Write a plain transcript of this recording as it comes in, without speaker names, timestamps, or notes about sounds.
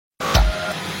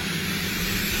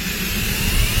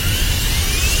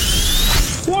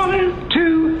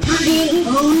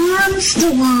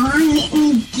Armstrong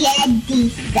and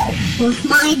Getty with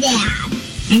my dad.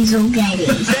 Enzo Getty.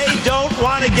 They don't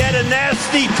want to get a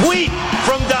nasty tweet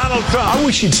from Donald Trump. I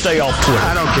wish he'd stay off Twitter.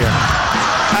 I don't care.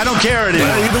 I don't care anymore.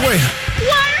 Either way.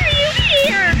 Why are you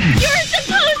here? You're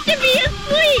supposed to be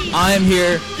asleep. I am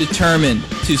here determined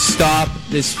to stop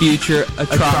this future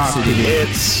atrocity.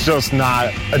 It's just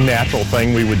not a natural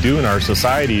thing we would do in our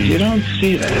society. You don't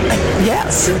see that.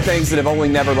 Yes. Two things that have only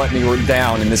never let me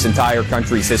down in this entire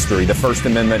country's history, the First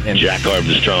Amendment and Jack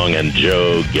Armstrong and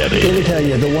Joe Getty. Let me tell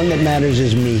you, the one that matters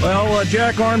is me. Well,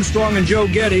 Jack Armstrong and Joe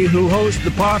Getty, who host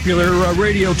the popular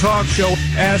radio talk show,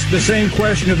 asked the same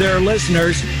question of their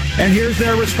listeners, and here's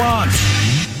their response.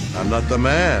 I'm not the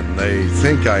man they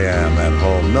think I am at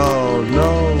home. No.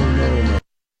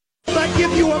 I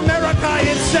give you America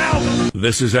itself.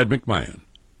 This is Ed McMahon.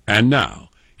 And now,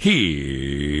 here's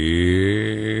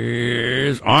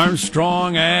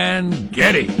Armstrong and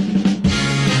Getty.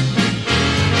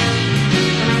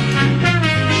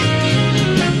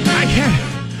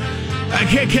 I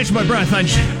can't catch my breath.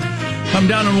 I'm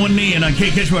down on one knee and I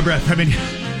can't catch my breath. I mean,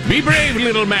 Be brave,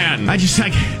 little man.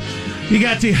 You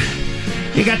got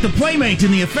the playmate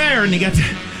in the affair, and you got the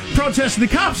protest of the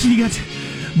cops, and you got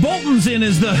Bolton's in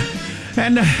as the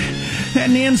and the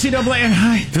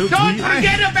NCAA. Don't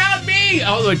forget about me.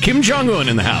 Oh, Kim Jong-un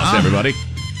in the house, everybody.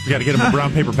 We got to get him a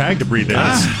brown paper bag to breathe in.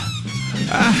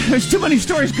 There's too many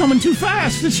stories coming too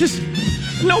fast. It's just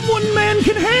no one man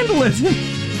can handle it.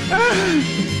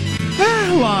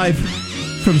 Live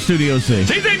from Studio C.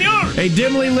 Si, senor. A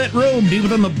dimly lit room deep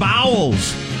within the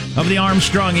bowels of the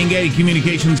Armstrong and Getty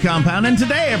Communications compound. And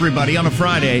today, everybody, on a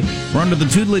Friday, we're under the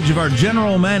tutelage of our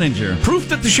general manager. Proof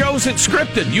that the show isn't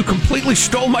scripted. You completely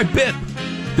stole my bit.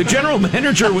 The general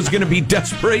manager was going to be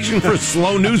desperation for a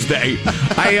slow news day.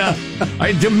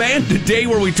 I demand a day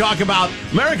where we talk about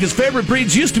America's favorite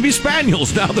breeds used to be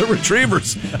spaniels. Now they're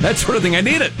retrievers. That sort of thing. I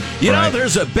need it. You know,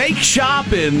 there's a bake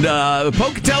shop in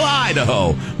Pocatello,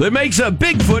 Idaho that makes a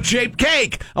Bigfoot-shaped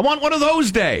cake. I want one of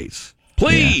those days.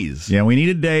 Please. Yeah, we need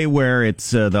a day where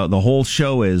it's the whole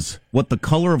show is what the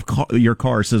color of your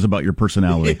car says about your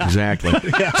personality. Yeah. Exactly.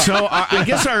 So I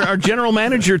guess our general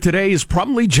manager today is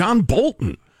probably John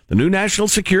Bolton, the new national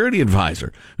security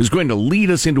advisor, who's going to lead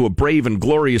us into a brave and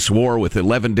glorious war with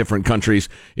 11 different countries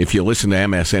if you listen to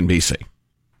MSNBC.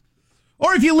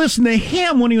 Or if you listen to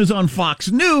him when he was on Fox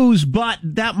News, but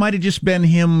that might have just been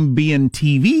him being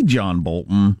TV John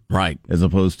Bolton. Right. As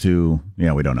opposed to,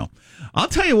 we don't know. I'll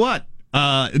tell you what.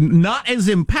 Not as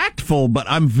impactful, but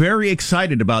I'm very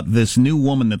excited about this new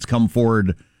woman that's come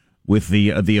forward with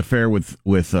the affair with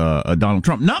Donald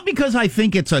Trump. Not because I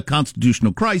think it's a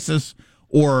constitutional crisis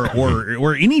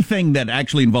or anything that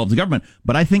actually involves the government,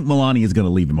 but I think Melania is going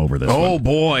to leave him over this. Oh one.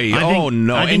 boy!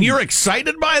 No! And you're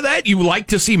excited by that? You like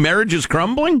to see marriages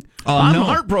crumbling? I'm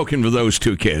heartbroken for those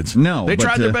two kids. No, they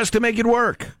tried their best to make it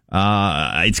work.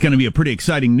 It's going to be a pretty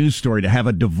exciting news story to have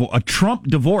a Trump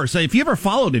divorce. If you ever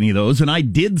followed any of those, and I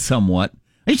did somewhat,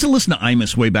 I used to listen to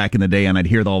Imus way back in the day, and I'd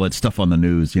hear all that stuff on the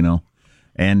news,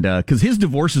 And because his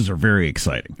divorces are very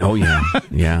exciting. Oh, yeah.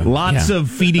 Yeah. Lots of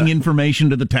feeding information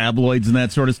to the tabloids and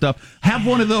that sort of stuff. Have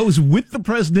one of those with the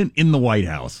president in the White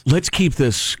House. Let's keep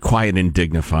this quiet and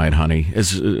dignified, honey,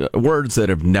 as words that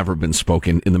have never been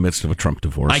spoken in the midst of a Trump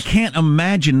divorce. I can't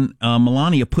imagine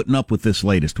Melania putting up with this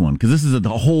latest one, because this is a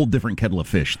whole different kettle of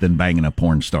fish than banging a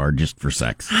porn star just for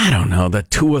sex. I don't know. The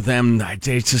two of them, I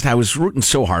was rooting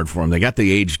so hard for them. They got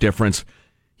the age difference.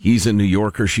 He's a New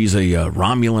Yorker, she's a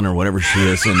Romulan or whatever she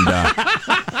is, and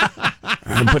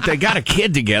but they got a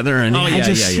kid together, and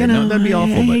that'd be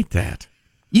awful. I hate that.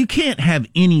 You can't have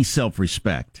any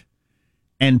self-respect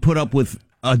and put up with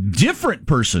a different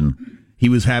person he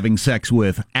was having sex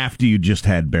with after you just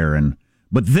had Barron.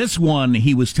 But this one,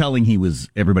 he was telling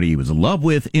everybody he was in love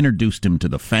with, introduced him to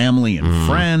the family and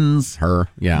friends. Her,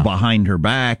 behind her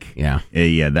back.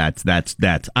 That's.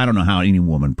 I don't know how any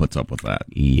woman puts up with that.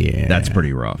 Yeah, that's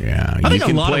pretty rough. Yeah, you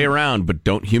can play around, but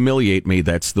don't humiliate me.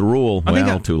 That's the rule.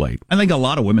 Too late. I think a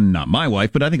lot of women, not my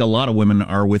wife, but I think a lot of women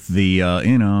are with the,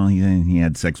 he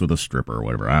had sex with a stripper or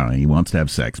whatever. I don't know. He wants to have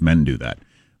sex. Men do that,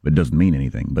 but it doesn't mean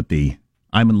anything. But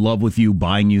I'm in love with you,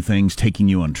 buying you things, taking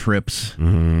you on trips.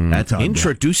 That's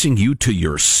introducing you to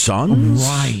your sons.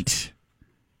 Right.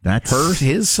 That's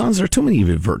his sons. There are too many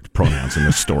overt pronouns in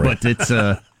this story. But it's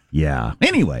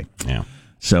Anyway. Yeah.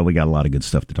 So we got a lot of good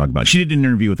stuff to talk about. She did an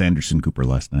interview with Anderson Cooper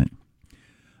last night.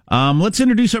 Let's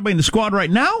introduce everybody in the squad right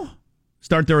now.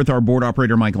 Start there with our board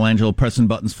operator, Michelangelo, pressing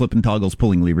buttons, flipping toggles,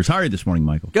 pulling levers. How are you this morning,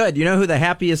 Michael? Good. You know who the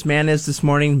happiest man is this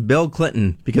morning? Bill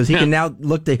Clinton, because he can now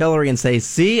look to Hillary and say,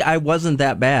 see, I wasn't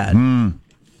that bad.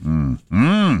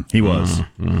 He was.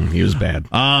 He was bad.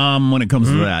 When it comes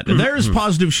to that. There's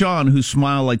Positive Sean, whose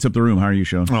smile lights up the room. How are you,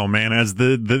 Sean? Oh, man, as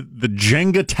the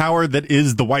Jenga tower that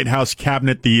is the White House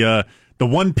cabinet, the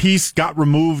one piece got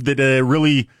removed that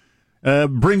really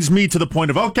brings me to the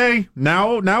point of, okay,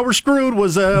 now we're screwed,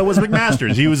 was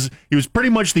McMaster's. He was pretty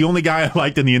much the only guy I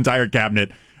liked in the entire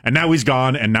cabinet, and now he's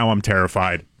gone, and now I'm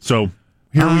terrified. So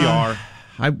here we are.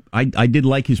 I did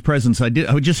like his presence. I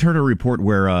just heard a report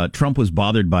where Trump was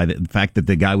bothered by the fact that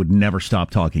the guy would never stop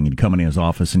talking. He'd come in his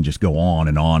office and just go on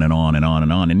and on and on and on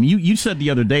and on. And you said the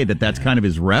other day that that's kind of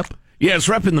his rep. Yeah, his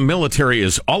rep in the military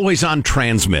is always on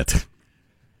transmit.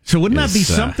 So wouldn't that be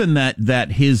something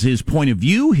that his point of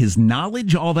view, his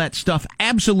knowledge, all that stuff,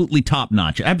 absolutely top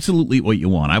notch, absolutely what you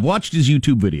want. I've watched his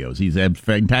YouTube videos. He's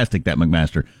fantastic, that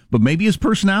McMaster. But maybe his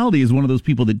personality is one of those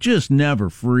people that just never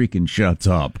freaking shuts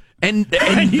up. And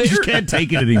you just can't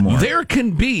take it anymore. There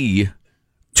can be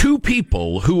two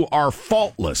people who are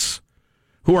faultless,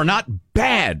 who are not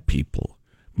bad people,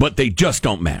 but they just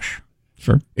don't mesh.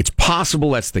 Sure. It's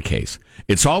possible that's the case.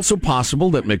 It's also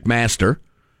possible that McMaster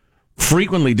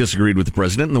frequently disagreed with the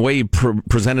president, and the way he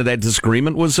presented that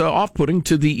disagreement was off-putting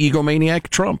to the egomaniac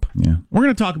Trump. Yeah, we're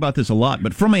going to talk about this a lot,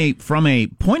 but from a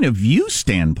point of view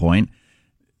standpoint,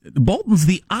 Bolton's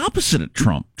the opposite of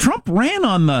Trump. Trump ran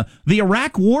on the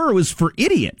Iraq War was for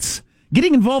idiots.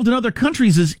 Getting involved in other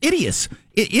countries is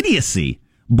idiocy.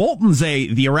 Bolton's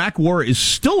the Iraq War is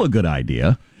still a good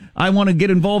idea. I want to get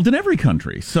involved in every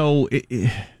country. So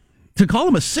to call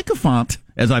him a sycophant,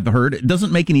 as I've heard, it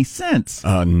doesn't make any sense.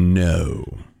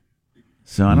 No.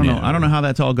 So I don't know. I don't know how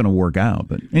that's all going to work out.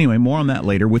 But anyway, more on that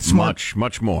later with much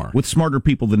more with smarter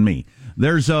people than me.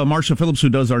 There's Marshall Phillips, who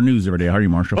does our news every day. How are you,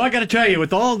 Marshall? Well, I got to tell you,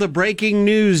 with all the breaking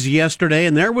news yesterday,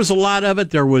 and there was a lot of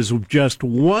it, there was just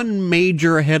one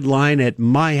major headline at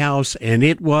my house, and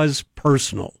it was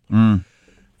personal.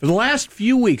 For the last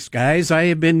few weeks, guys, I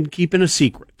have been keeping a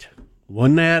secret,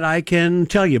 one that I can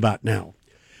tell you about now.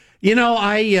 You know,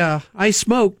 I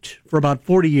smoked for about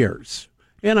 40 years,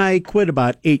 and I quit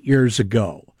about 8 years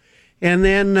ago. And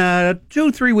then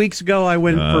 2-3 weeks ago, I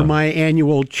went for my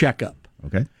annual checkup.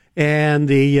 Okay. And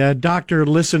the doctor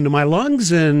listened to my lungs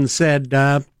and said,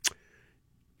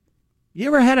 you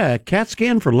ever had a CAT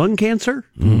scan for lung cancer?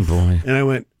 Oh, boy. And I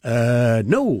went,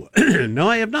 no, no,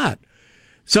 I have not.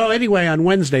 So anyway, on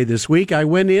Wednesday this week, I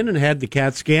went in and had the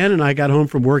CAT scan, and I got home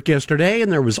from work yesterday,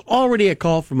 and there was already a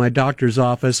call from my doctor's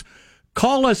office.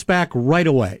 Call us back right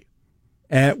away.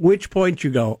 At which point you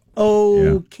go,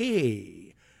 okay.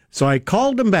 Yeah. So I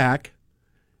called him back,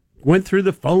 went through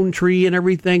the phone tree and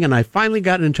everything, and I finally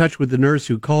got in touch with the nurse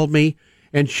who called me,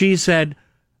 and she said,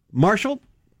 Marshall,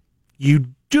 you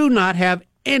do not have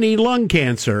any lung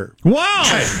cancer. Wow!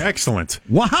 Excellent.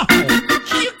 Wow!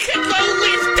 You can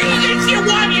leave if you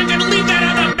want. You can leave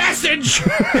that on a message.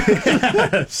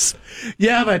 Yes. You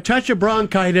have a touch of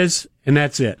bronchitis, and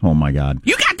that's it. Oh, my God.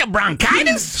 You got the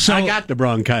bronchitis? So, I got the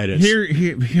bronchitis.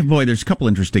 Here, boy, there's a couple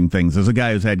interesting things. As a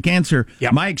guy who's had cancer,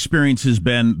 my experience has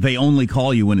been they only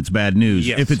call you when it's bad news.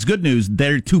 Yes. If it's good news,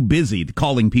 they're too busy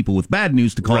calling people with bad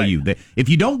news to call you. If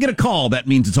you don't get a call, that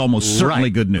means it's almost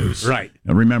certainly good news. Right.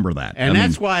 Now, remember that. And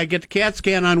that's why I get the CAT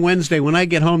scan on Wednesday. When I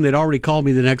get home, they'd already called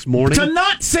me the next morning. To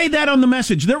not say that on the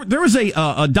message. There was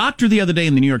a doctor the other day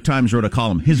in the New York Times wrote a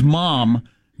column. His mom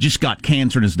just got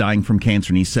cancer and is dying from cancer.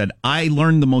 And he said, I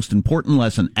learned the most important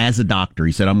lesson as a doctor.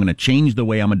 He said, I'm going to change the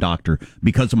way I'm a doctor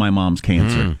because of my mom's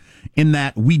cancer. In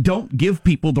that we don't give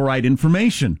people the right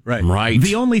information. Right.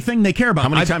 The only thing they care about. How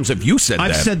many times have you said that?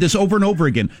 I've said this over and over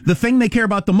again. The thing they care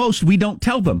about the most, we don't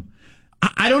tell them.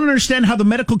 I don't understand how the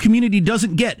medical community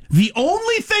doesn't get. The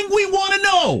only thing we want to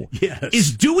know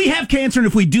is, do we have cancer? And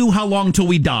if we do, how long till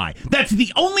we die? That's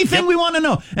the only thing we want to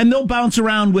know. And they'll bounce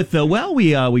around with,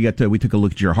 we took a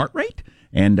look at your heart rate,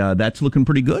 and that's looking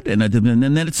pretty good. And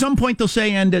then at some point they'll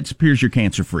say, and it appears you're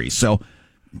cancer free. So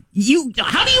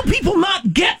how do you people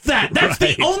not get that? That's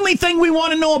the only thing we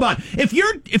want to know about. If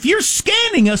you're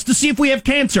scanning us to see if we have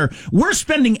cancer, we're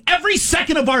spending every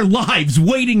second of our lives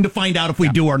waiting to find out if we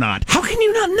do or not. How can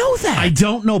you not know that? I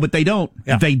don't know, but they don't.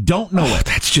 Yeah. They don't know it.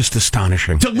 That's just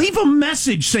astonishing. To leave a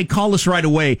message, say call us right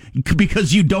away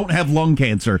because you don't have lung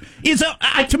cancer, is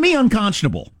to me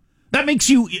unconscionable. That makes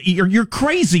you're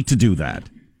crazy to do that.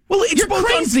 Well, it's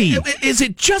crazy. Is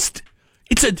it just?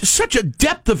 It's such a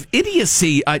depth of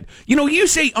idiocy. You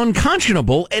say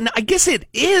unconscionable, and I guess it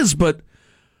is, but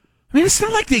I mean, it's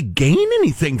not like they gain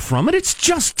anything from it. It's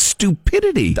just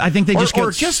stupidity. I think they just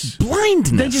or just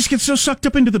blindness. They just get so sucked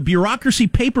up into the bureaucracy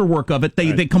paperwork of it,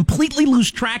 they completely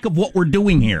lose track of what we're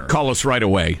doing here. Call us right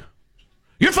away.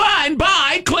 You're fine.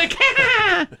 Bye. Click.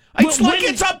 like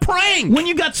it's a prank. When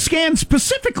you got scanned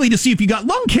specifically to see if you got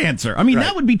lung cancer. I mean,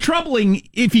 that would be troubling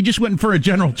if you just went for a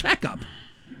general checkup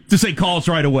to say call us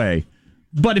right away.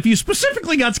 But if you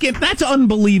specifically got scanned, that's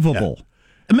unbelievable. Yeah.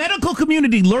 The medical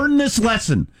community, learn this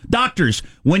lesson. Doctors,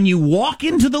 when you walk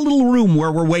into the little room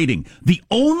where we're waiting, the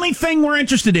only thing we're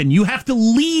interested in, you have to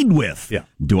lead with,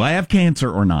 do I have cancer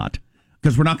or not?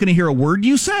 Because we're not going to hear a word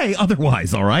you say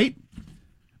otherwise, all right?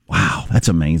 Wow, that's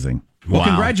amazing. Well,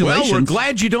 congratulations. Well, we're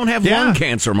glad you don't have lung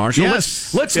cancer, Marshall.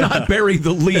 Yes. Let's not bury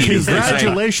the lead.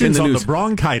 Congratulations on the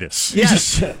bronchitis.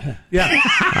 Yes.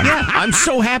 I'm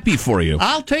so happy for you.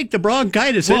 I'll take the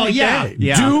bronchitis any day.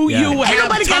 Do you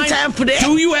have time for that?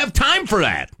 Do you have time for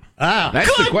that?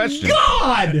 That's the question.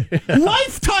 God!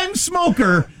 Lifetime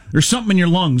smoker. There's something in your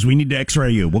lungs. We need to x-ray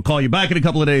you. We'll call you back in a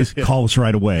couple of days. Call us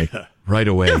right away. Right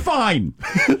away. You're fine.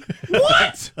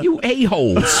 What? You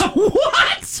a-holes.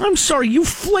 What? I'm sorry, you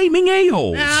flaming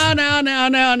a-holes.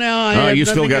 No. You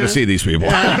still got to see these people.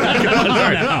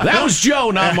 That was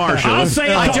Joe, not Marshall. I'll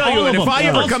say it I to tell you, all and of if I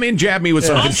them. ever come in, jab me with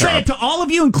something I'll say it to all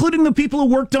of you, including the people who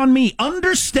worked on me.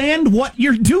 Understand what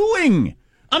you're doing.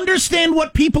 Understand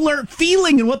what people are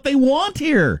feeling and what they want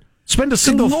here. Spend a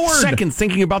single second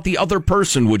thinking about the other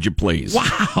person, would you please?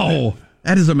 Wow.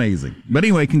 That is amazing. But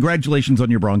anyway, congratulations on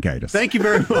your bronchitis. Thank you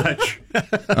very much.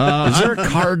 Is there a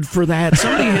card for that?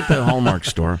 Somebody hit the Hallmark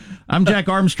store. I'm Jack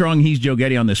Armstrong. He's Joe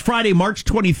Getty on this Friday, March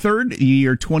 23rd,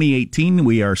 year 2018.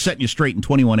 We are setting you straight in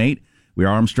 21.8. We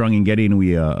are Armstrong and Getty, and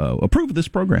we approve of this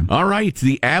program. All right,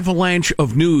 the avalanche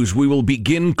of news. We will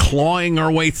begin clawing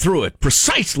our way through it,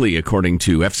 precisely according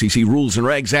to FCC rules and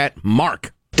regs at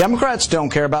Mark. Democrats don't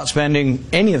care about spending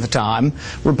any of the time.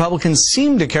 Republicans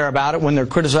seem to care about it when they're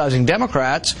criticizing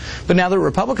Democrats. But now that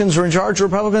Republicans are in charge,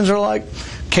 Republicans are like,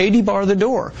 Katie, bar the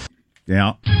door.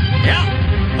 Yeah.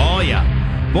 Oh,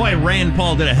 yeah. Boy, Rand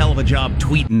Paul did a hell of a job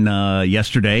tweeting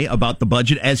yesterday about the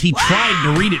budget as he tried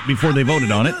to read it before they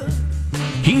voted on it.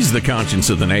 He's the conscience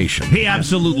of the nation. He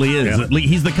absolutely is. Yeah.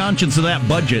 He's the conscience of that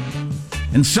budget.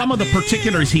 And some of the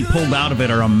particulars he pulled out of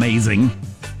it are amazing.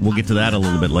 We'll get to that a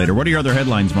little bit later. What are your other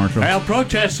headlines, Marshall? Well,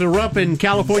 protests erupt in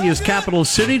California's capital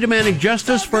city demanding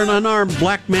justice for an unarmed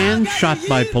black man shot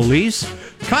by police.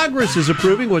 Congress is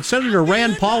approving what Senator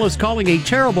Rand Paul is calling a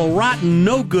terrible, rotten,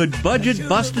 no-good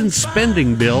budget-busting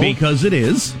spending bill. Because it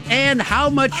is. And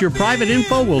how much your private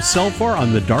info will sell for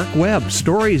on the dark web.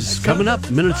 Stories coming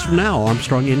up minutes from now.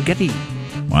 Armstrong and Getty.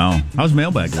 Wow. How's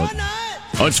mailbag look?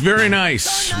 Oh, it's very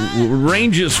nice.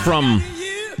 Ranges from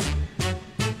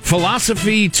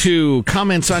philosophy to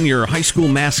comments on your high school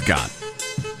mascot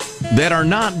that are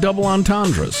not double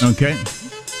entendres. Okay.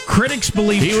 Critics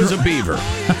believe he was a beaver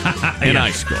in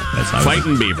high school.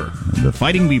 Fighting beaver. The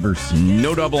Fighting Beavers.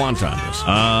 No double entendres.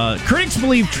 Critics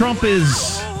believe Trump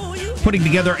is putting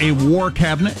together a war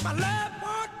cabinet.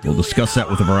 We'll discuss that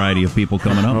with a variety of people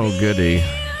coming up. Oh, goody.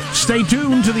 Stay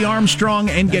tuned to the Armstrong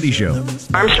and Getty Show.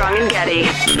 Armstrong and Getty.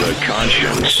 The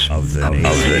conscience of the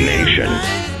nation.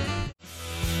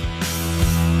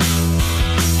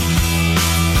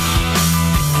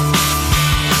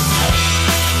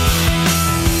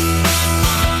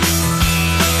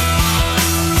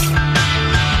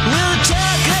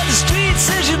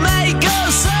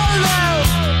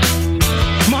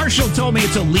 Marshall told me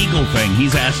it's a legal thing.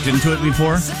 He's asked into it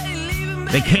before.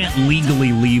 They can't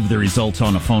legally leave the results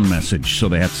on a phone message, so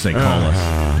they have to say, call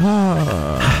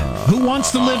us. Who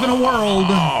wants to live in a world?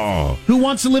 Who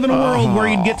wants to live in a world where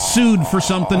you'd get sued for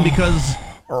something because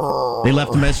they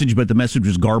left a message, but the message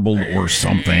was garbled or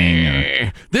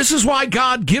something? This is why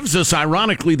God gives us,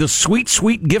 ironically, the sweet,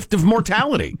 sweet gift of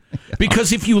mortality.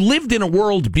 Because if you lived in a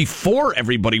world before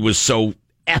everybody was so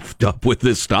effed up with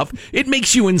this stuff, it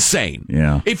makes you insane.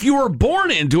 Yeah. If you were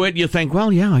born into it, you think,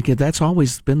 well, yeah, I get that's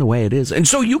always been the way it is. And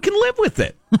so you can live with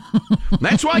it.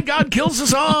 That's why God kills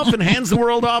us off and hands the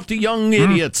world off to young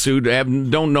idiots who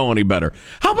don't know any better.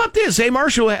 How about this? Hey,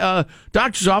 Marshall,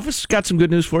 doctor's office got some good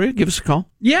news for you. Give us a call.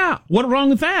 Yeah. What's wrong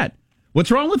with that?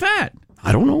 What's wrong with that?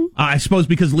 I don't know. I suppose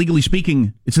because legally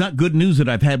speaking, it's not good news that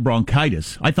I've had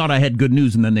bronchitis. I thought I had good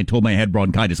news, and then they told me I had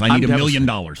bronchitis. I need $1 million.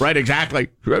 Right, exactly.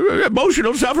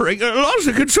 Emotional suffering, loss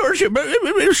of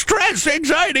consortium, stress,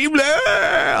 anxiety.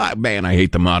 Blah. Man, I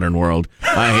hate the modern world.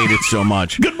 I hate it so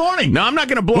much. Good morning. No, I'm not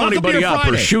going to blow anybody up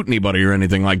or shoot anybody or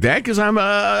anything like that because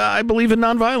I believe in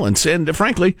nonviolence. And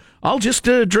frankly, I'll just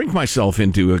drink myself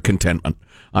into contentment.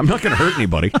 I'm not going to hurt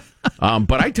anybody.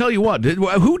 But I tell you what,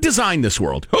 who designed this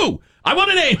world? Who? I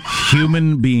want a name.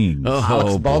 Human beings.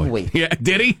 Alex Baldwin. Yeah,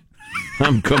 did he?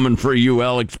 I'm coming for you,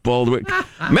 Alex Baldwin.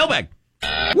 Mailbag.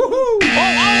 Woohoo!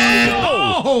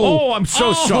 I'm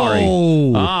so sorry.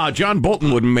 John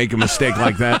Bolton wouldn't make a mistake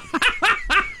like that.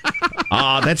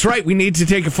 That's right. We need to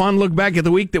take a fun look back at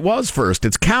the week that was first.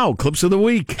 It's Cow Clips of the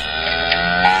Week.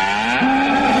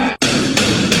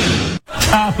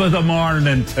 Top of the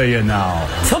morning to you now.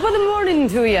 Top of the morning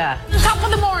to ya. Top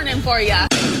of the morning for ya.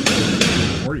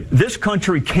 This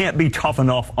country can't be tough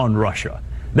enough on Russia.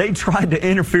 They tried to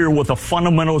interfere with the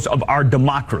fundamentals of our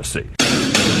democracy.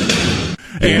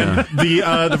 And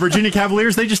the Virginia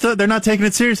Cavaliers, they're not taking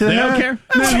it seriously. They don't care.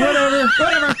 Man,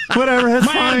 whatever. That's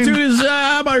My fine. attitude is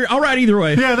all right either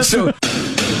way. Yeah, that's so.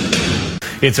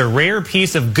 It's a rare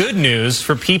piece of good news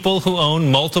for people who own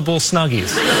multiple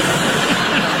Snuggies.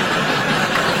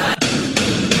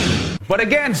 But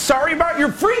again, sorry about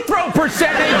your free throw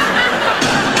percentage.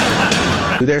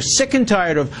 They're sick and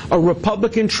tired of a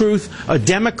Republican truth, a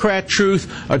Democrat truth,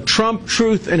 a Trump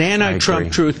truth, an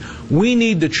anti-Trump truth. We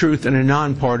need the truth in a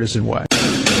nonpartisan way.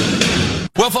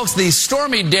 Well, folks, the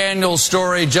Stormy Daniels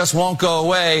story just won't go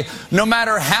away. No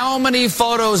matter how many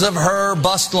photos of her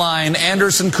bust line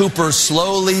Anderson Cooper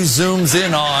slowly zooms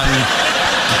in on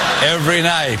every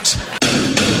night.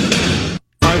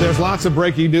 There's lots of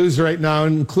breaking news right now,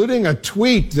 including a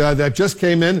tweet that just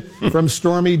came in from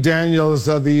Stormy Daniels,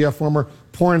 the former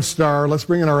porn star. Let's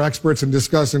bring in our experts and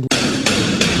discuss. Wolf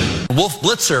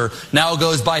Blitzer now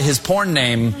goes by his porn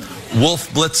name, Wolf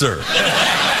Blitzer.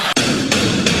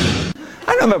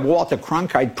 I remember Walter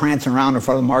Cronkite prancing around in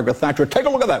front of Margaret Thatcher. Take a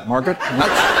look at that, Margaret.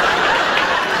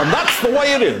 That's the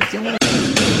way it is. And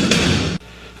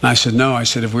I said, no. I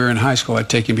said, if we were in high school, I'd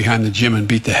take him behind the gym and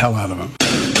beat the hell out of him.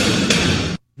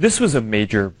 This was a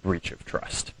major breach of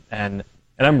trust, and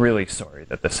I'm really sorry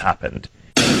that this happened.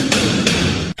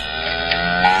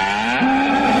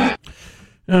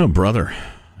 Oh, brother.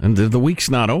 And the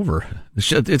week's not over.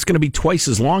 It's going to be twice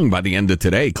as long by the end of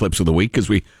today, Clips of the Week, because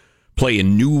we play a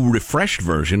new, refreshed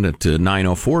version at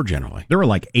 9:04 generally. There were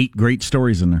like 8 great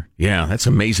stories in there. Yeah, that's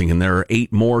amazing, and there are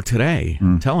 8 more today.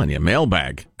 I'm telling you,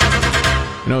 mailbag.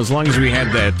 You know, as long as we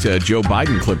had that Joe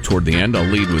Biden clip toward the end, I'll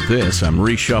lead with this. I'm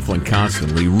reshuffling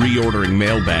constantly, reordering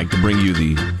mailbag to bring you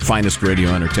the finest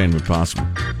radio entertainment possible.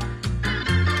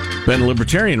 Ben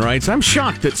Libertarian writes, I'm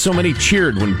shocked that so many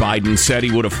cheered when Biden said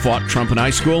he would have fought Trump in high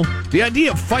school. The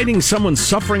idea of fighting someone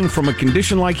suffering from a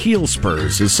condition like heel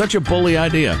spurs is such a bully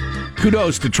idea.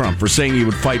 Kudos to Trump for saying he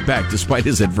would fight back despite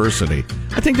his adversity.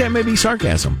 I think that may be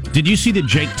sarcasm. Did you see the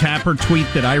Jake Tapper tweet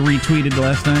that I retweeted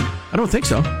last night? I don't think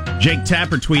so. Jake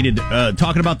Tapper tweeted,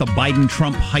 talking about the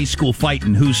Biden-Trump high school fight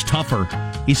and who's tougher.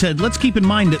 He said, let's keep in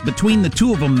mind that between the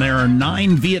two of them, there are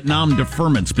 9 Vietnam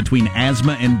deferments between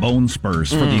asthma and bone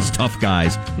spurs for these tough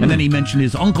guys. And then he mentioned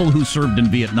his uncle who served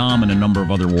in Vietnam and a number of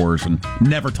other wars and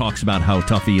never talks about how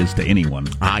tough he is to anyone.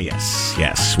 Ah,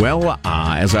 yes. Well,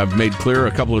 as I've made clear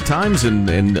a couple of times,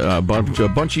 and a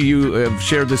bunch of you have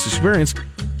shared this experience,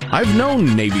 I've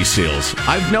known Navy SEALs.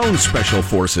 I've known Special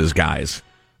Forces guys.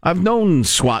 I've known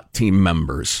SWAT team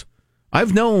members.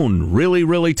 I've known really,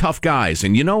 really tough guys.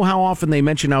 And you know how often they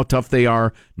mention how tough they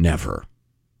are? Never.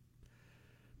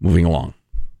 Moving along.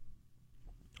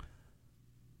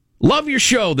 Love your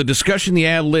show, the discussion, the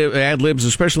ad-libs,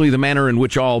 especially the manner in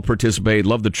which all participate.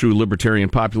 Love the true libertarian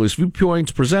populist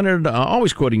viewpoints presented.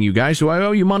 Always quoting you guys. Do I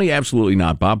owe you money? Absolutely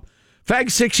not, Bob.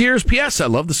 Fag 6 years. P.S. I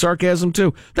love the sarcasm,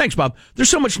 too. Thanks, Bob. There's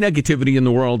so much negativity in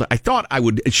the world. I thought I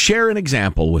would share an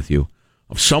example with you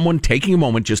of someone taking a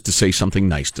moment just to say something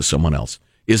nice to someone else.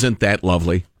 Isn't that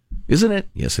lovely? Isn't it?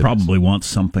 Yes, it Probably wants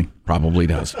something. Probably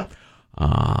does.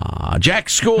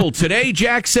 Jack's school. Today,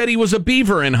 Jack said he was a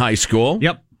Beaver in high school.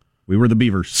 Yep. We were the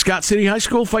Beavers. Scott City High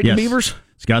School fighting Beavers?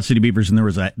 Scott City Beavers, and there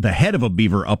was the head of a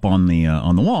beaver up on the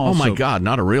wall. Oh, my God,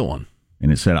 not a real one.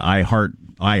 And it said, I heart,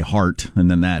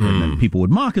 and then that. And then people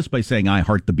would mock us by saying, I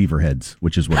heart the beaver heads,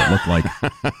 which is what it looked like.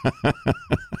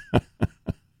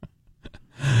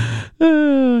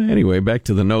 Anyway, back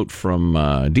to the note from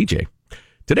DJ.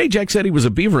 Today, Jack said he was a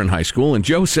Beaver in high school, and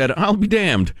Joe said, I'll be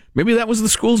damned. Maybe that was the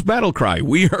school's battle cry.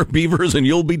 We are Beavers, and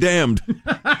you'll be damned.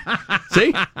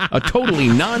 See? A totally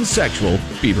non-sexual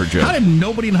Beaver joke. How did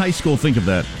nobody in high school think of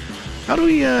that? How do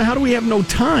we have no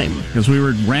time? Because we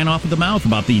ran off at the mouth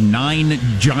about the 9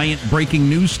 giant breaking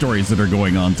news stories that are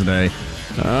going on today.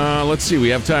 Let's see. We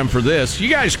have time for this. You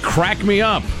guys crack me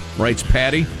up, writes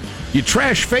Patty. You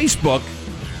trash Facebook,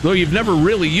 though you've never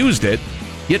really used it,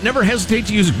 yet never hesitate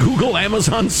to use Google,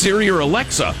 Amazon, Siri, or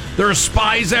Alexa. There are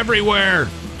spies everywhere.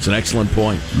 It's an excellent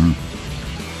point.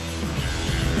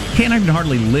 Can't even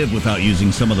hardly live without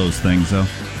using some of those things, though.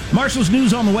 Marshall's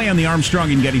News on the way on the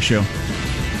Armstrong and Getty Show.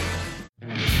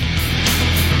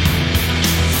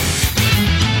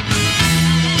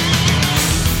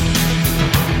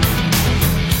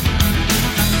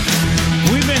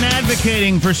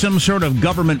 advocating for some sort of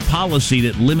government policy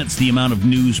that limits the amount of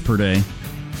news per day.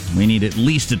 We need at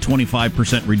least a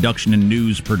 25% reduction in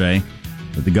news per day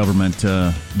that the government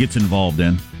gets involved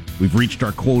in. We've reached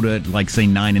our quota at, like, say,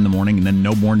 9 in the morning, and then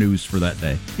no more news for that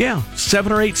day. Yeah,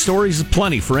 7 or 8 stories is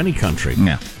plenty for any country.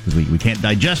 Yeah, because we can't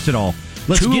digest it all.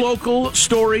 Two local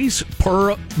stories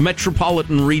per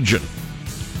metropolitan region.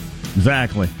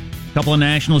 Exactly. A couple of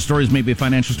national stories, maybe a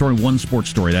financial story, one sports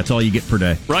story. That's all you get per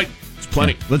day. Right. It's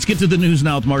plenty. Yeah. Let's get to the news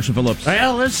now with Marshall Phillips.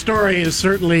 Well, this story is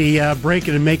certainly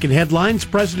breaking and making headlines.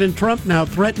 President Trump now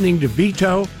threatening to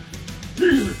veto...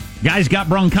 Guy's got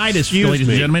bronchitis, ladies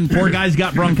and gentlemen. Poor guy's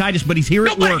got bronchitis, but he's here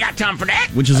at work. Nobody got time for that.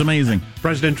 Which is amazing.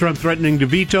 President Trump threatening to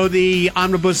veto the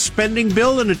omnibus spending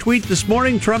bill. In a tweet this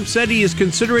morning, Trump said he is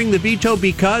considering the veto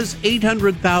because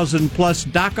 800,000 plus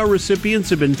DACA recipients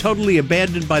have been totally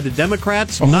abandoned by the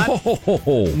Democrats.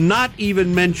 Not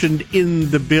even mentioned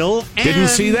in the bill. Didn't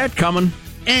see that coming.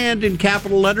 And in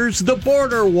capital letters, the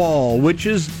border wall, which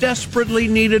is desperately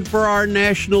needed for our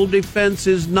national defense,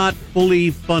 is not fully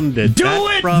funded. Veto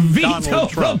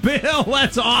the bill.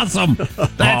 That's awesome.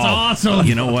 That's awesome.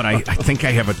 You know what? I think I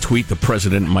have a tweet the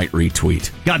president might retweet.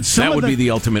 God, that would be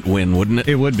the ultimate win, wouldn't it?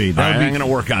 It would be. I'm going to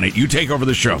work on it. You take over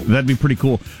the show. That'd be pretty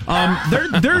cool.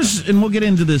 There's, and we'll get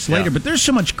into this later, but there's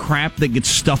so much crap that gets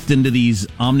stuffed into these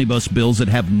omnibus bills that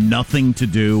have nothing to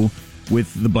do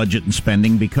with the budget and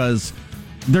spending because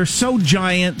they're so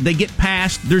giant, they get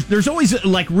passed. There's always,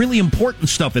 like, really important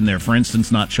stuff in there. For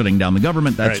instance, not shutting down the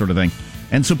government, that sort of thing.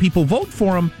 And so people vote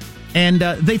for them, and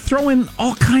they throw in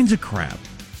all kinds of crap.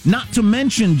 Not to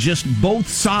mention, just both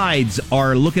sides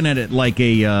are looking at it like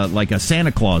a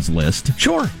Santa Claus list.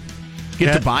 Sure.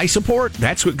 Get to buy support.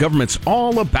 That's what government's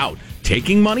all about.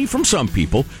 Taking money from some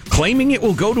people, claiming it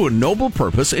will go to a noble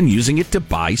purpose, and using it to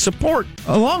buy support.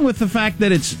 Along with the fact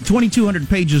that it's 2,200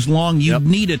 pages long, you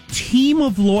need a team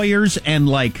of lawyers and,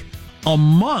 like, a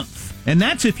month. And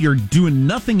that's if you're doing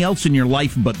nothing else in your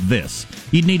life but this.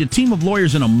 You'd need a team of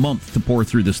lawyers in a month to pour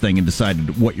through this thing and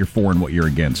decide what you're for and what you're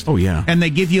against. Oh, yeah. And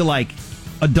they give you, like,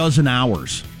 a dozen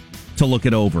hours to look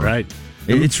it over. Right.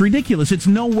 It's ridiculous. It's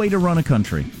no way to run a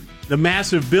country. The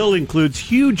massive bill includes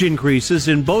huge increases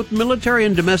in both military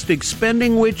and domestic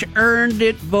spending, which earned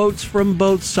it votes from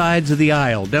both sides of the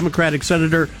aisle. Democratic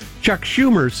Senator Chuck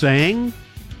Schumer saying,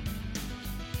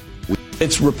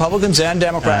 it's Republicans and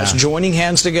Democrats joining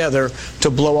hands together to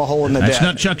blow a hole in the debt. That's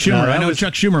not Chuck Schumer. I know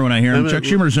Chuck Schumer when I hear him. Chuck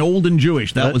Schumer's old and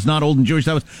Jewish. That was not old and Jewish.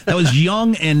 That was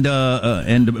young and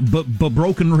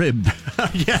broken ribbed.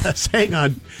 Yes, hang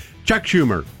on. Chuck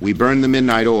Schumer. We burned the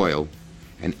midnight oil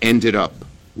and ended up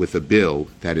with a bill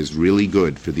that is really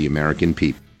good for the American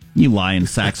people. You lying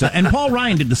Saxa. And Paul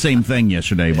Ryan did the same thing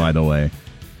yesterday, by the way.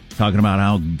 Talking about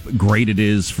how great it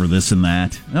is for this and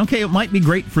that. Okay, it might be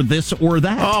great for this or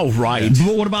that. Oh, right.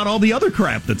 But what about all the other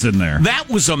crap that's in there? That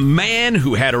was a man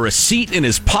who had a receipt in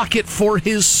his pocket for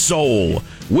his soul,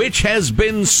 which has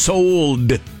been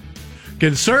sold.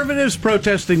 Conservatives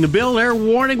protesting the bill. They're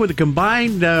warning with the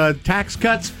combined tax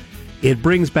cuts, it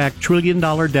brings back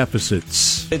trillion-dollar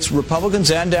deficits. It's Republicans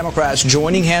and Democrats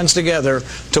joining hands together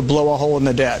to blow a hole in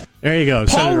the debt. There you go.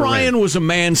 Paul Senator Ryan was a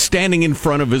man standing in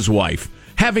front of his wife,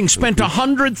 having spent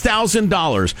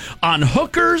 $100,000 on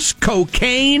hookers,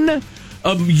 cocaine,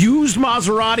 a used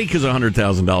Maserati, because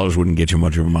 $100,000 wouldn't get you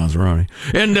much of a Maserati,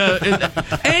 and a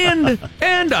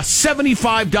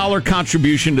 $75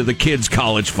 contribution to the kids'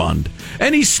 college fund.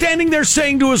 And he's standing there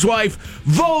saying to his wife,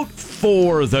 vote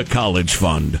for the college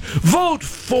fund. Vote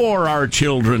for our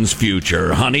children's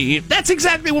future, honey. That's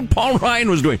exactly what Paul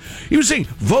Ryan was doing. He was saying,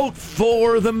 vote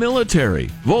for the military.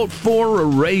 Vote for a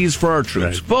raise for our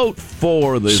troops. Right. Vote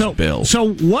for this bill.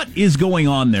 So what is going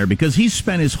on there? Because he's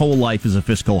spent his whole life as a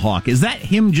fiscal hawk. Is that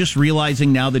him just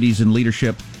realizing now that he's in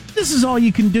leadership, this is all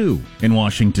you can do in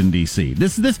Washington, D.C.?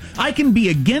 This I can be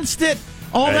against it.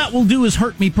 All that will do is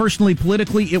hurt me personally,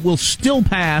 politically. It will still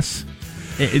pass.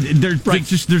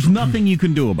 There's nothing you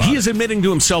can do about it. He is admitting to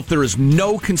himself there is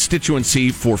no constituency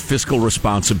for fiscal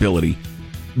responsibility.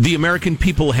 The American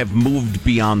people have moved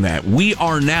beyond that. We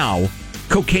are now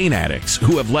cocaine addicts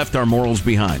who have left our morals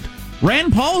behind.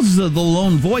 Rand Paul's the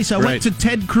lone voice. I went to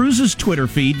Ted Cruz's Twitter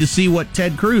feed to see what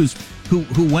Ted Cruz, who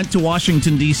went to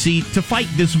Washington, D.C. to fight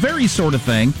this very sort of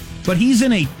thing, but he's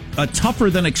in a tougher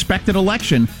than expected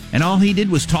election, and all he did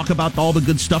was talk about all the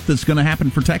good stuff that's going to happen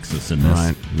for Texas in this.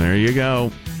 Right, there you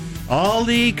go. All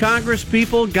the Congress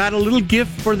people got a little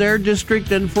gift for their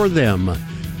district and for them.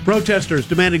 Protesters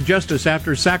demanding justice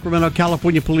after Sacramento,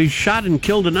 California police shot and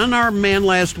killed an unarmed man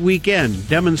last weekend.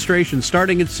 Demonstrations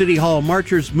starting at City Hall,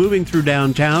 marchers moving through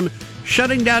downtown,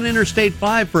 shutting down Interstate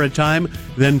 5 for a time,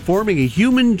 then forming a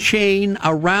human chain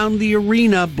around the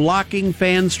arena, blocking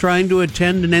fans trying to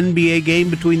attend an NBA game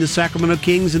between the Sacramento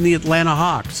Kings and the Atlanta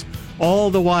Hawks. All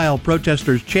the while,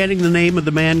 protesters chanting the name of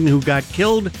the man who got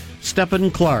killed,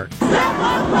 Stephen Clark.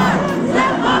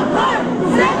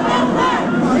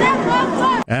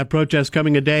 That protest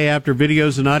coming a day after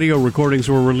videos and audio recordings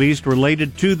were released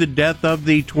related to the death of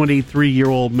the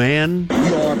 23-year-old man. We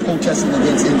are protesting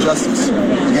against injustice,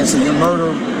 against the murder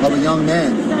of a young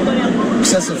man,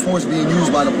 excessive force being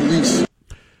used by the police.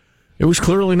 It was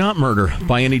clearly not murder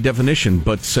by any definition,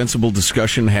 but sensible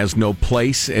discussion has no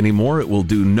place anymore. It will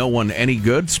do no one any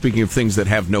good. Speaking of things that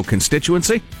have no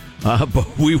constituency,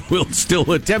 but we will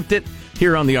still attempt it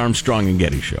here on the Armstrong and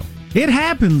Getty Show. It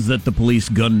happens that the police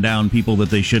gun down people that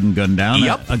they shouldn't gun down.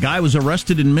 Yep. A guy was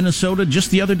arrested in Minnesota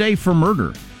just the other day for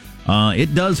murder.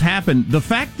 It does happen. The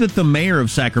fact that the mayor of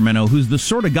Sacramento, who's the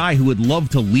sort of guy who would love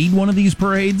to lead one of these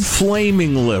parades,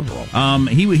 flaming liberal,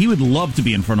 he would love to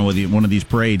be in front of one of these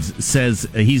parades, says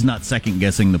he's not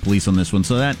second-guessing the police on this one.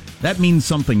 So that means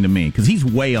something to me, because he's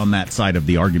way on that side of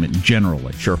the argument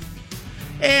generally. Sure.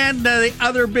 And the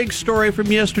other big story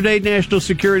from yesterday, National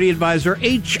Security Advisor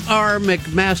H.R.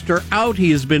 McMaster out.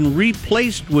 He has been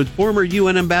replaced with former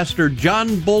UN Ambassador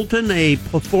John Bolton, a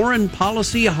foreign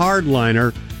policy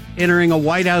hardliner, entering a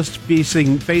White House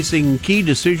facing key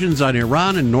decisions on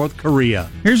Iran and North Korea.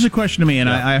 Here's a question to me, and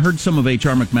I heard some of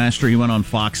H.R. McMaster. He went on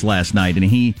Fox last night, and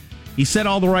he said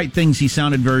all the right things. He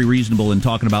sounded very reasonable in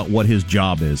talking about what his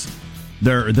job is.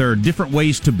 There are different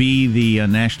ways to be the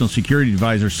national security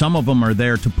advisor. Some of them are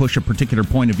there to push a particular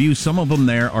point of view. Some of them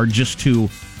there are just to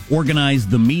organize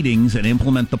the meetings and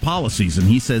implement the policies. And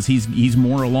he says he's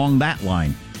more along that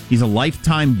line. He's a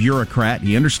lifetime bureaucrat.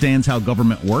 He understands how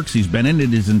government works. He's been in it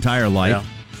his entire life.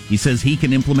 Yeah. He says he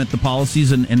can implement the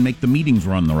policies and make the meetings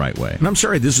run the right way. And I'm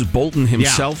sorry, this is Bolton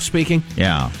himself speaking?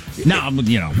 Yeah. Now,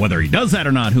 whether he does that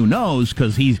or not, who knows?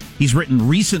 Because he's written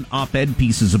recent op-ed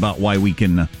pieces about why we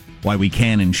can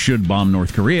and should bomb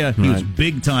North Korea. He was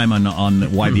big time on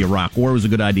why the Iraq War was a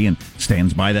good idea and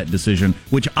stands by that decision,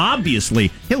 which obviously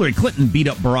Hillary Clinton beat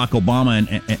up Barack Obama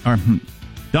and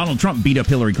Donald Trump beat up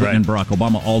Hillary Clinton and Barack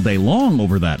Obama all day long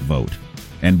over that vote.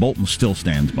 And Bolton still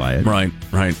stands by it. Right.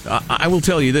 I will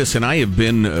tell you this, and I have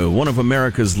been one of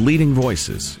America's leading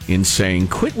voices in saying,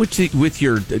 quit with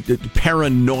your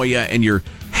paranoia and your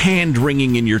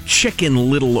hand-wringing and your chicken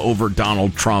little over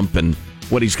Donald Trump and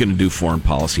what he's going to do foreign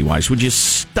policy-wise. Would you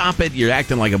stop it? You're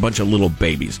acting like a bunch of little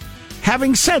babies.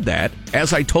 Having said that,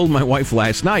 as I told my wife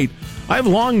last night, I've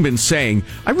long been saying,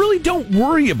 I really don't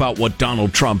worry about what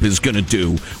Donald Trump is going to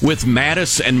do with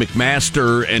Mattis and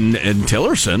McMaster and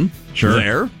Tillerson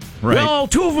there. Right. Well,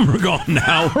 two of them are gone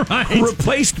now,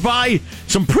 replaced by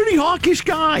some pretty hawkish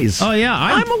guys. Oh, yeah.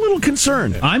 I'm a little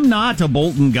concerned. I'm not a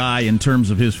Bolton guy in terms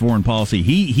of his foreign policy.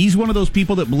 He's one of those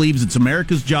people that believes it's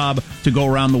America's job to go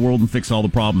around the world and fix all the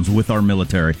problems with our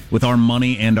military, with our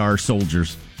money and our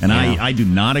soldiers. And I do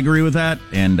not agree with that,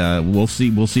 and we'll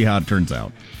see how it turns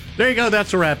out. There you go.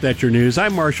 That's a wrap. That's your news.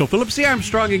 I'm Marshall Phillips, the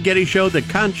Armstrong and Getty Show, the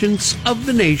conscience of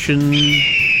the nation.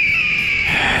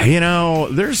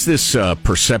 There's this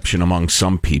perception among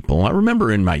some people. I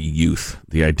remember in my youth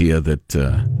the idea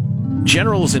that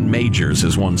generals and majors,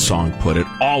 as one song put it,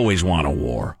 always want a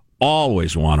war.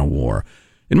 Always want a war.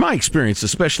 In my experience,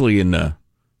 especially in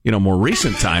more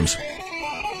recent times,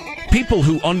 people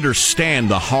who understand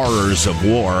the horrors of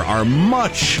war are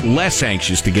much less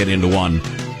anxious to get into one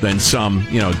than some,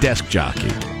 desk jockey.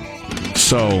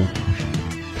 So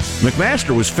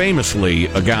McMaster was famously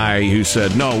a guy who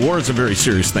said, no, war is a very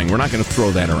serious thing. We're not going to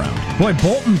throw that around. Boy,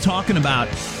 Bolton talking about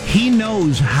he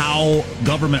knows how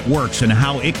government works and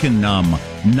how it can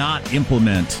not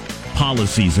implement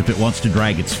policies if it wants to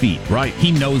drag its feet. Right.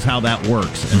 He knows how that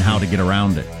works and how to get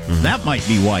around it. Mm-hmm. That might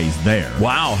be why he's there.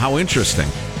 Wow, how interesting.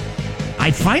 I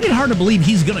find it hard to believe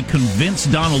he's going to convince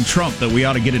Donald Trump that we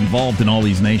ought to get involved in all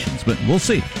these nations, but we'll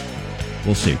see.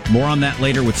 We'll see. More on that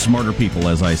later with smarter people,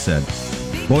 as I said.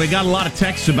 Well, we got a lot of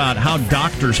texts about how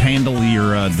doctors handle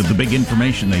your the big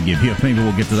information they give you. Maybe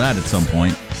we'll get to that at some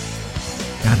point.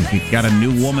 God, you've got a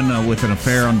new woman with an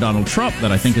affair on Donald Trump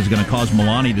that I think is going to cause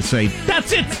Melania to say,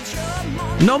 that's it!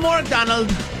 No more,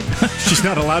 Donald! She's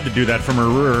not allowed to do that from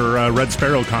her Red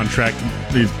Sparrow contract,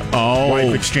 the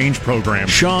wife exchange program.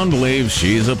 Sean believes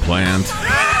she's a plant.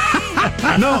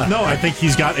 No, I think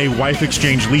he's got a wife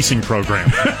exchange leasing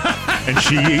program. And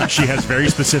she has very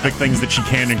specific things that she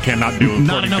can and cannot do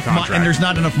according to the contract. And there's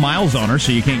not enough miles on her,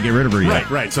 so you can't get rid of her yet.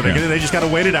 Right. So they just got to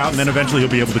wait it out, and then eventually he'll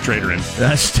be able to trade her in.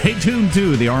 Stay tuned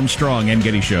to the Armstrong and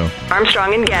Getty Show.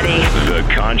 Armstrong and Getty.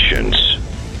 The conscience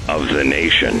of the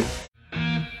nation.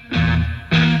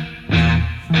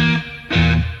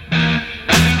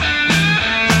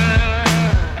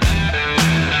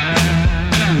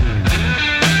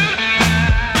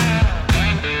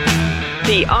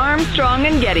 The Armstrong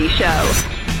and Getty Show. I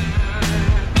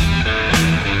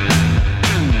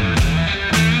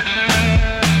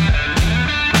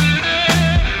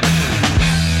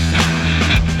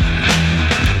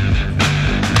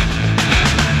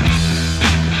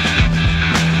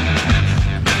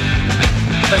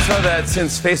saw that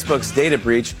since Facebook's data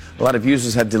breach, a lot of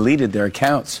users have deleted their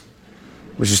accounts,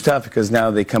 which is tough because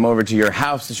now they come over to your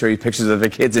house to show you pictures of their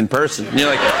kids in person. And you're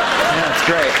like, yeah, that's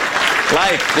great.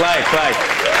 Like.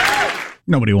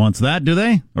 Nobody wants that, do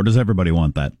they? Or does everybody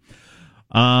want that?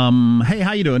 Hey,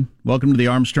 how you doing? Welcome to the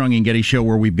Armstrong and Getty Show,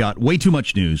 where we've got way too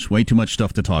much news, way too much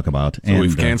stuff to talk about. So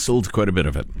we've canceled quite a bit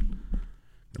of it.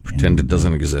 Pretend it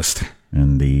doesn't exist.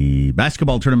 And the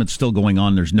basketball tournament's still going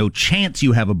on. There's no chance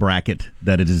you have a bracket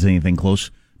that it is anything close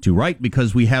to right,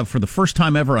 because we have, for the first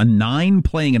time ever, a 9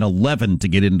 playing an 11 to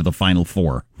get into the Final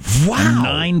Four. Wow. A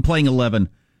 9 playing 11.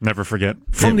 Never forget.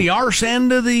 From the arse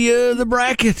end of the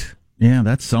bracket. Yeah,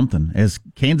 that's something. As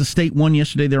Kansas State won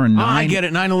yesterday, they're a 9. I get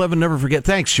it. 9-11, never forget.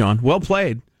 Thanks, Sean. Well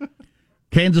played.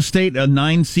 Kansas State, a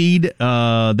 9 seed.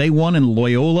 They won in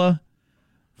Loyola.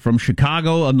 From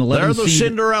Chicago, an 11 They're the seed.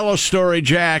 Cinderella story,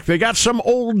 Jack. They got some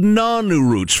old nun who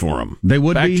roots for them. They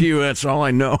would Back be. to you. That's all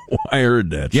I know. I heard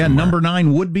that. Yeah, somewhere. number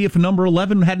 9 would be if number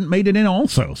 11 hadn't made it in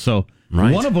also. So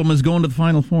Right. one of them is going to the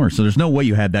Final Four. So there's no way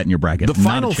you had that in your bracket. The Not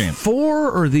Final a chance. Four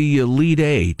or the Elite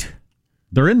Eight?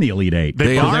 They're in the Elite Eight.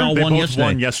 They all both won yesterday.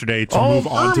 won yesterday to move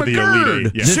on to the Elite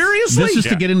Eight. Yeah. Seriously? This is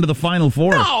to get into the Final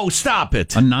Four. No, stop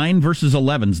it. A 9 versus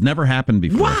 11's never happened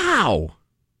before. Wow.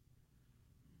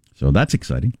 So that's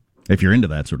exciting. If you're into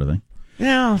that sort of thing.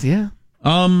 Yeah.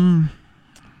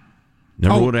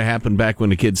 Never would have happened back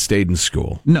when the kids stayed in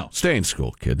school. No. Stay in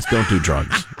school, kids. Don't do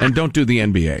drugs. And don't do the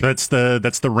NBA. That's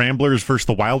the Ramblers versus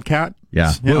the Wildcat.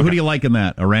 Yeah. Who do you like in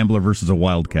that? A Rambler versus a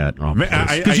Wildcat?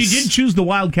 Because you did choose the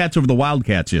Wildcats over the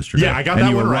Wildcats yesterday. Yeah, I got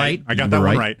that one right. I got that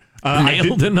one right.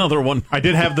 Nailed another one. I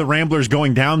did have the Ramblers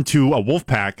going down to a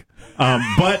Wolfpack,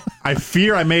 but I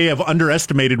fear I may have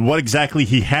underestimated what exactly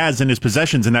he has in his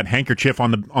possessions in that handkerchief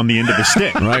on the end of the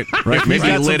stick. Right.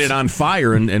 Maybe he lit it on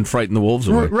fire and frightened the wolves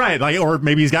away. Right, or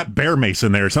maybe he's got bear mace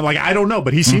in there or something. I don't know,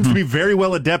 but he seems to be very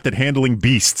well adept at handling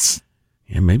beasts.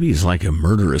 Yeah, maybe he's like a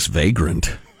murderous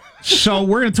vagrant. So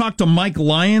we're going to talk to Mike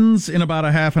Lyons in about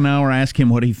a half an hour, ask him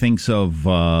what he thinks of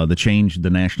the change,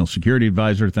 the National Security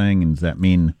Advisor thing, and does that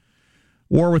mean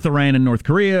war with Iran and North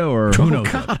Korea, or who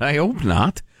knows? God, I hope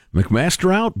not.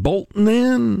 McMaster out, Bolton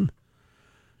in.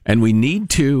 And we need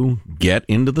to get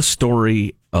into the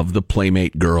story of the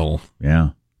Playmate girl.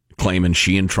 Yeah. Claiming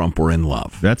she and Trump were in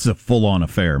love. That's a full-on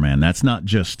affair, man. That's not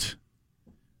just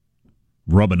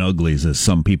rubbing uglies, as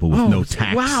some people with no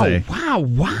tact say.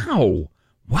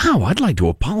 Wow, I'd like to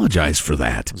apologize for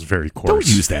that. It was very coarse. Don't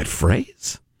use that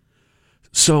phrase.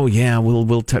 So, yeah,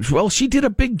 we'll touch. Well, she did a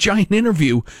big, giant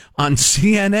interview on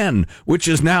CNN, which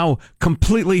has now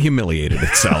completely humiliated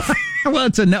itself. Well,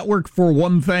 it's a network for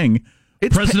one thing.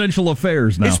 It's presidential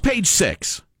affairs now. It's page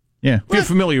 6. Yeah. If you're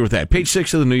familiar with that. Page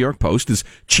 6 of the New York Post is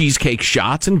cheesecake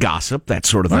shots and gossip, that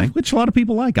sort of thing. Which a lot of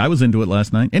people like. I was into it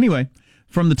last night. Anyway,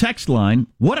 from the text line,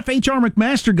 what if H.R.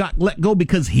 McMaster got let go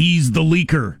because he's the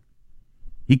leaker?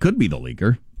 He could be the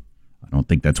leaker. I don't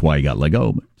think that's why he got let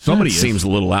go. But somebody seems a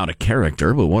little out of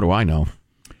character, but what do I know?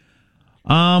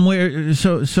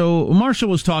 So Marshall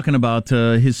was talking about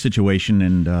his situation,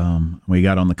 and we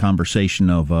got on the conversation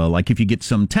of like if you get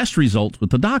some test results with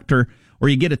the doctor, or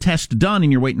you get a test done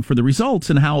and you're waiting for the results,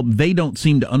 and how they don't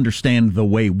seem to understand the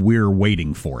way we're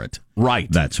waiting for it. Right.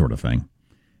 That sort of thing.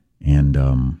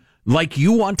 And like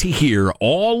you want to hear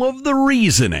all of the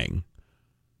reasoning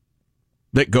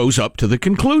that goes up to the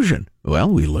conclusion. Well,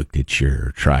 we looked at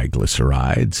your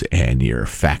triglycerides and your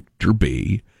factor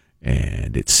B,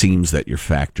 and it seems that your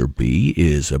factor B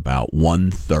is about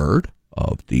 1/3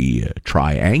 of the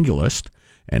triangulist,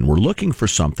 and we're looking for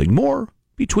something more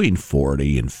between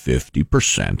 40 and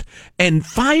 50%. And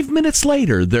 5 minutes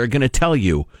later, they're going to tell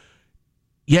you,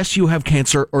 yes, you have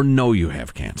cancer, or no, you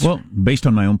have cancer. Well, based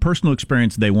on my own personal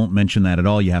experience, they won't mention that at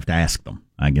all. You have to ask them.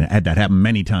 I had that happen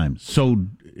many times. So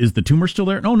is the tumor still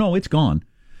there? No, it's gone.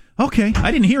 Okay.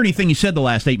 I didn't hear anything you said the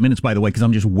last 8 minutes, by the way, because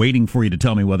I'm just waiting for you to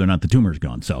tell me whether or not the tumor's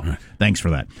gone. So thanks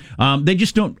for that. They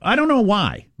just don't, I don't know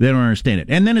why. They don't understand it.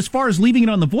 And then as far as leaving it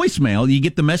on the voicemail, you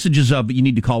get the messages of, you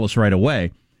need to call us right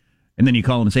away. And then you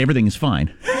call them and say, everything is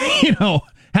fine.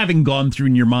 Having gone through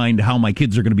in your mind how my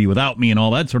kids are going to be without me and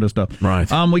all that sort of stuff. Right.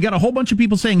 We got a whole bunch of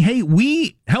people saying, hey,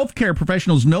 we healthcare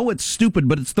professionals know it's stupid,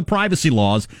 but it's the privacy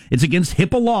laws. It's against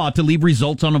HIPAA law to leave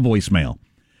results on a voicemail.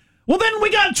 Well, then we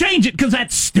got to change it because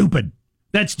that's stupid.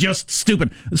 That's just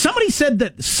stupid. Somebody said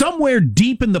that somewhere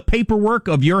deep in the paperwork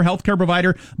of your healthcare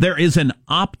provider, there is an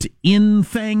opt-in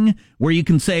thing where you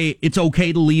can say it's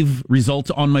okay to leave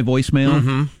results on my voicemail.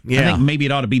 Mm-hmm. Yeah. I think maybe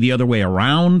it ought to be the other way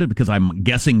around because I'm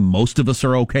guessing most of us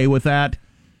are okay with that.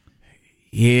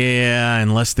 Yeah,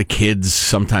 unless the kids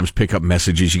sometimes pick up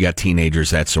messages. You got teenagers,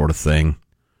 that sort of thing.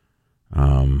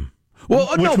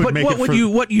 Well, no, but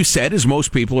what you said is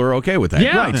most people are okay with that.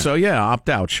 Yeah. Right, so opt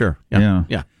out, sure.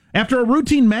 Yeah. After a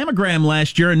routine mammogram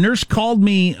last year, a nurse called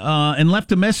me and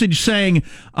left a message saying,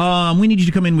 we need you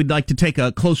to come in. We'd like to take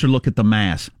a closer look at the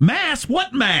mass. Mass?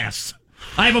 What mass?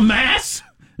 I have a mass?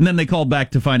 And then they called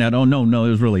back to find out, no, it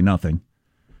was really nothing.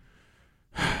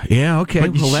 Yeah, okay.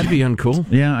 Well, that'd be uncool.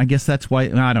 Yeah, I guess that's why.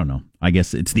 I don't know. I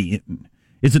guess it's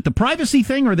is it the privacy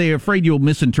thing, or are they afraid you'll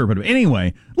misinterpret it?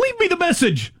 Anyway, leave me the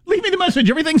message. Leave me the message.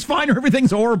 Everything's fine or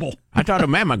everything's horrible. I thought a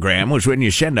mammogram was when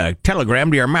you send a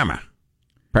telegram to your mama.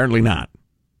 Apparently not.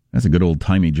 That's a good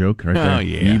old-timey joke right there. Oh,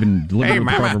 yeah. You even delivered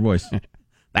with a proper voice.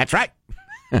 That's right.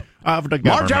 Of the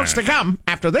More jokes to come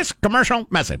after this commercial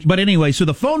message. But anyway, so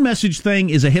the phone message thing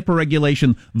is a HIPAA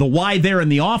regulation. The why they're in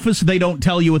the office, they don't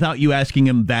tell you without you asking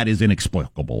them. That is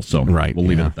inexplicable. So we'll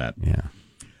leave it at that. Yeah.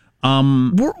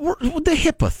 The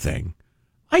HIPAA thing.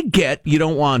 I get you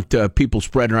don't want people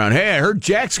spreading around, hey, I heard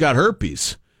Jack's got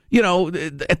herpes,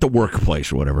 at the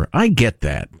workplace or whatever. I get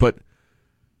that. But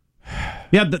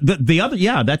yeah, the other,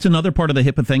 that's another part of the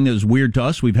HIPAA thing that is weird to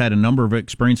us. We've had a number of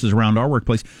experiences around our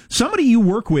workplace. Somebody you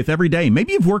work with every day,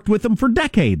 maybe you've worked with them for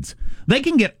decades. They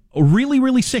can get really,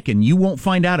 really sick, and you won't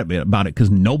find out about it because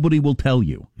nobody will tell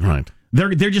you. Right.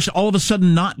 They're just all of a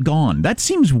sudden not gone. That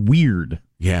seems weird.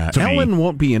 Yeah, Ellen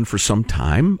won't be in for some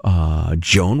time.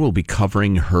 Joan will be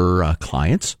covering her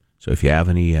clients. So if you have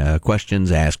any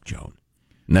questions, ask Joan.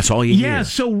 And that's all you hear. Yeah,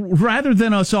 so rather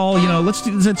than us all, let's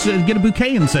get a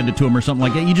bouquet and send it to them or something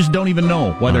like that. You just don't even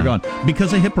know why they're gone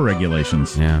because of HIPAA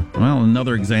regulations. Yeah. Well,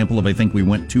 another example of I think we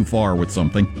went too far with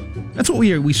something. That's what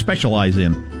we specialize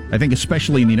in. I think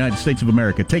especially in the United States of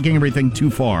America, taking everything too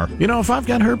far. If I've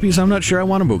got herpes, I'm not sure I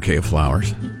want a bouquet of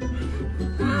flowers.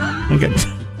 I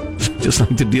just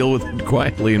like to deal with it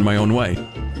quietly in my own way.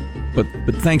 But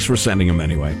thanks for sending them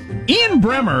anyway. Ian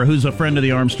Bremmer, who's a friend of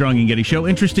the Armstrong and Getty Show,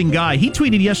 interesting guy. He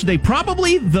tweeted yesterday,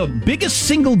 probably the biggest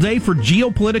single day for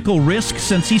geopolitical risk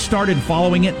since he started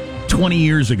following it 20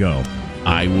 years ago.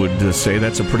 I would say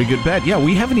that's a pretty good bet. Yeah,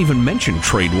 we haven't even mentioned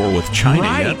trade war with China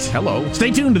yet. Hello.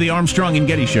 Stay tuned to the Armstrong and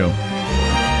Getty Show.